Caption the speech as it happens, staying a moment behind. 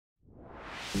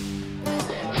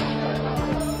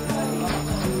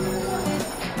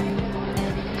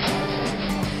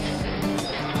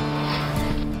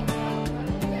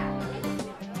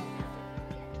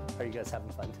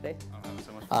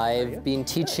I've been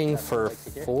teaching for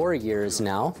 4 years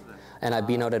now, and I've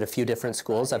been out at a few different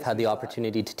schools. I've had the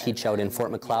opportunity to teach out in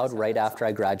Fort Macleod right after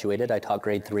I graduated. I taught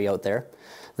grade 3 out there.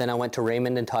 Then I went to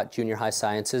Raymond and taught junior high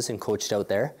sciences and coached out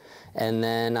there. And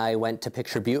then I went to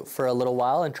Picture Butte for a little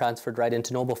while and transferred right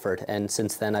into Nobleford. And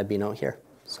since then I've been out here.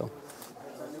 So,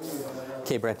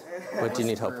 okay, Brent, what do you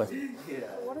need help with?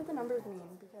 What do the numbers mean?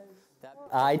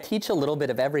 I teach a little bit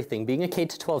of everything. Being a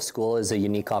K-12 school is a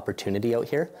unique opportunity out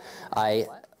here. I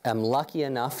am lucky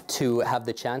enough to have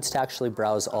the chance to actually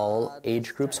browse all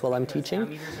age groups while I'm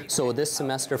teaching. So this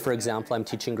semester, for example, I'm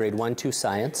teaching grade 1-2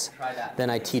 science. Then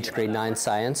I teach grade 9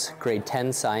 science, grade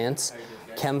 10 science,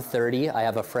 Chem 30. I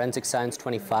have a forensic science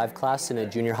 25 class and a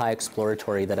junior high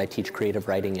exploratory that I teach creative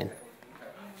writing in.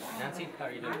 Nancy, how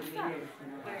are you doing?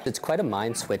 It's quite a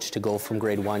mind switch to go from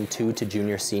grade 1-2 to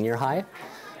junior senior high,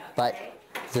 but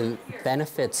the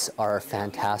benefits are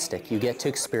fantastic. You get to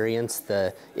experience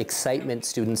the excitement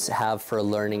students have for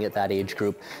learning at that age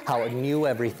group, how new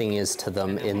everything is to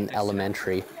them in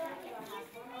elementary.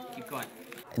 Keep going.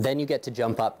 Then you get to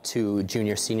jump up to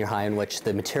junior senior high, in which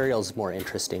the material is more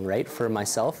interesting, right, for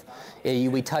myself.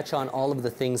 We touch on all of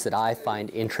the things that I find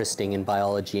interesting in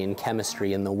biology and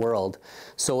chemistry in the world.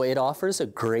 So it offers a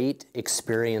great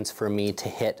experience for me to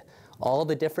hit all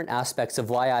the different aspects of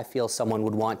why I feel someone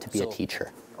would want to be a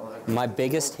teacher. My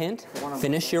biggest hint,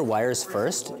 finish your wires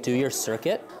first, do your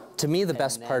circuit. To me, the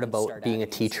best part about being a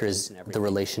teacher is the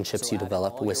relationships you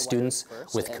develop with students,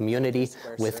 with community,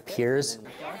 with peers.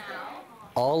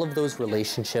 All of those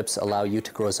relationships allow you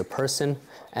to grow as a person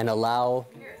and allow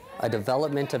a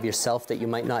development of yourself that you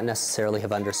might not necessarily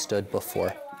have understood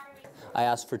before. I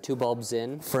asked for 2 bulbs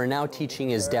in. For now,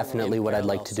 teaching is definitely what I'd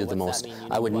like to do the most.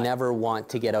 I would never want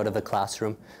to get out of a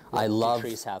classroom. I love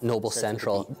Noble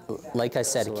Central. Like I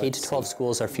said, K-12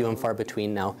 schools are few and far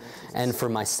between now. And for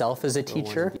myself as a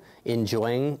teacher,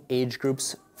 enjoying age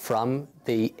groups from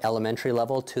the elementary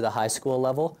level to the high school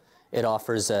level, it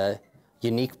offers a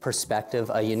unique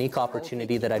perspective, a unique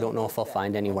opportunity that I don't know if I'll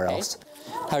find anywhere else.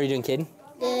 How are you doing, Caden?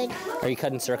 Good. Are you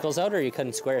cutting circles out or are you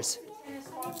cutting squares?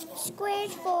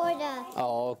 Squares for the...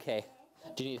 Oh, okay.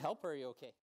 Do you need help or are you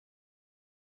okay?